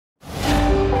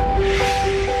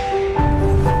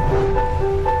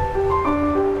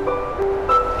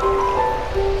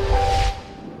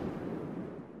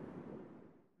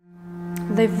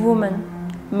a woman,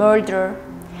 murderer.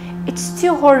 It's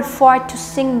too horrified to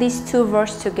sing these two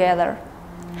words together.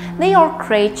 They are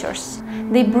creatures.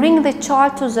 They bring the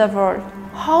child to the world.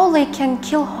 How they can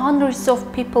kill hundreds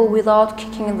of people without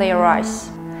kicking their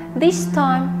eyes. This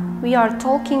time we are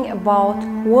talking about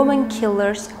woman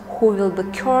killers who will be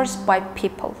cursed by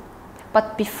people.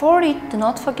 But before it, do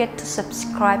not forget to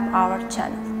subscribe our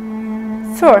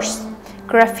channel. First,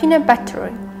 Graphina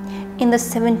battery. In the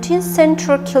 17th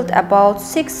century killed about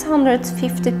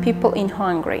 650 people in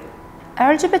Hungary.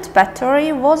 Elizabeth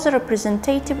Bathory was a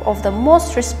representative of the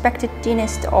most respected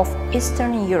dynasty of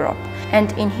Eastern Europe,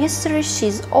 and in history she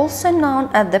is also known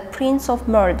as the Prince of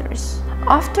Murderers.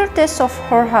 After the death of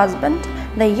her husband,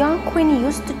 the young queen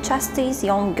used to chastise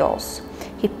young girls.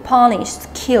 He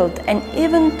punished, killed, and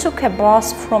even took a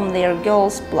bath from their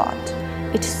girls' blood.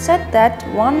 It is said that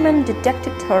one man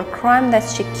detected her crime that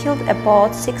she killed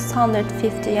about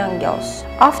 650 young girls.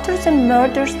 After the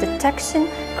murder's detection,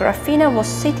 Graphina was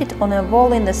seated on a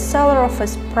wall in the cellar of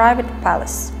his private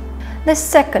palace. The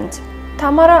second,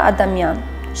 Tamara Adamyan.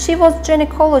 She was a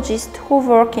gynecologist who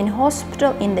worked in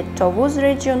hospital in the Tovuz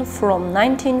region from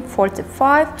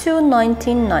 1945 to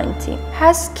 1990.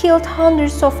 Has killed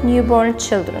hundreds of newborn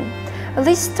children.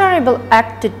 This terrible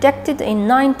act detected in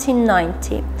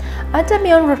 1990.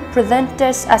 Adamyan represented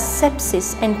as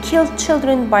sepsis and killed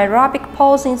children by rubbing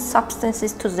poison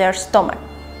substances to their stomach.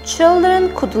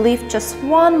 Children could live just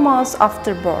 1 month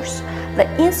after birth. The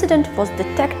incident was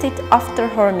detected after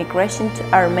her migration to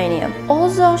Armenia,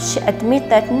 although she admits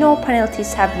that no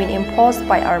penalties have been imposed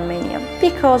by Armenia,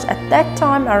 because at that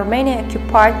time Armenia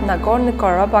occupied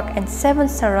Nagorno-Karabakh and 7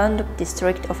 surrounding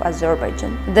districts of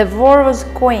Azerbaijan. The war was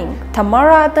going.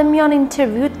 Tamara Adamyan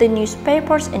interviewed the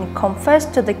newspapers and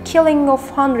confessed to the killing of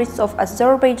hundreds of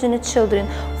Azerbaijani children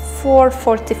for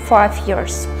 45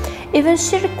 years. Even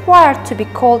she required to be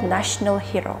called national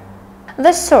hero.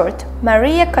 The third,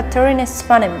 Maria Katerina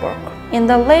Svanenburg. In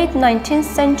the late 19th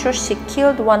century, she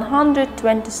killed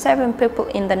 127 people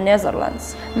in the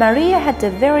Netherlands. Maria had a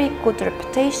very good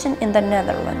reputation in the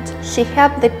Netherlands. She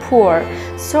helped the poor,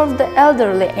 served the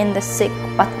elderly and the sick,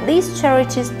 but these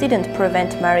charities didn't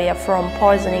prevent Maria from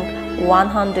poisoning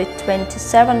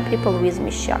 127 people with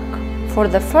mishak. For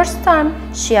the first time,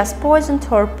 she has poisoned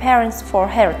her parents for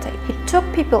heritage. He took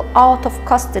people out of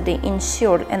custody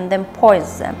insured and then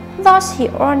poisoned them. Thus, he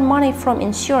earned money from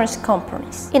insurance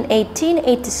companies. In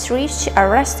 1883, she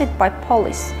arrested by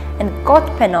police and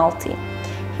got penalty.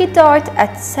 He died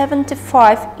at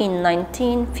 75 in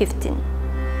 1915.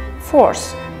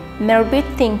 Fourth,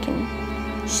 Merbit Tinkin.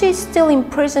 She is still in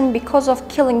prison because of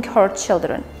killing her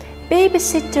children.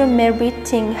 Babysitter Merbit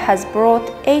Ting has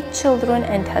brought 8 children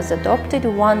and has adopted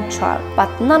 1 child, but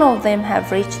none of them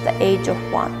have reached the age of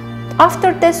 1.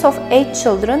 After death of 8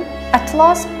 children, at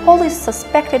last police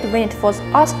suspected when it was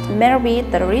asked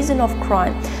Merbit the reason of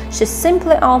crime. She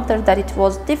simply answered that it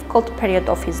was a difficult period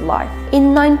of his life.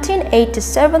 In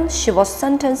 1987, she was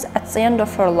sentenced at the end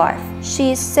of her life.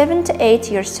 She is 78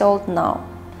 years old now.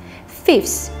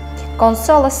 Fifth,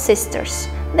 Gonzalez sisters.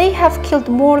 They have killed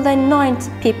more than 90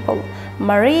 people.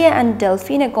 Maria and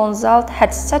Delfina Gonzalez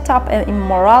had set up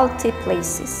immorality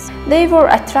places. They were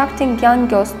attracting young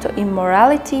girls to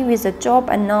immorality with a job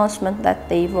announcement that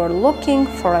they were looking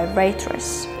for a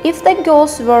waitress. If the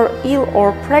girls were ill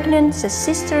or pregnant, the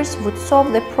sisters would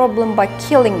solve the problem by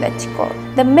killing that girl.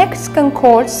 The Mexican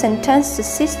court sentenced the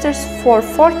sisters for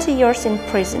 40 years in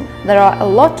prison. There are a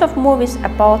lot of movies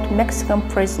about Mexican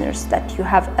prisoners that you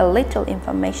have a little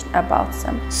information about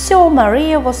them. So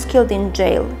Maria was killed in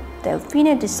jail.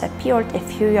 Delfina disappeared a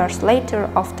few years later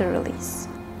after release.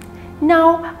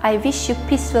 Now I wish you a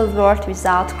peaceful world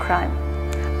without crime.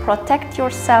 Protect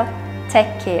yourself,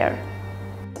 take care.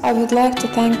 I would like to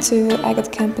thank to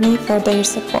AQAT Company for their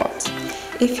support.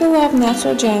 If you love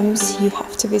natural gems, you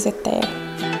have to visit there.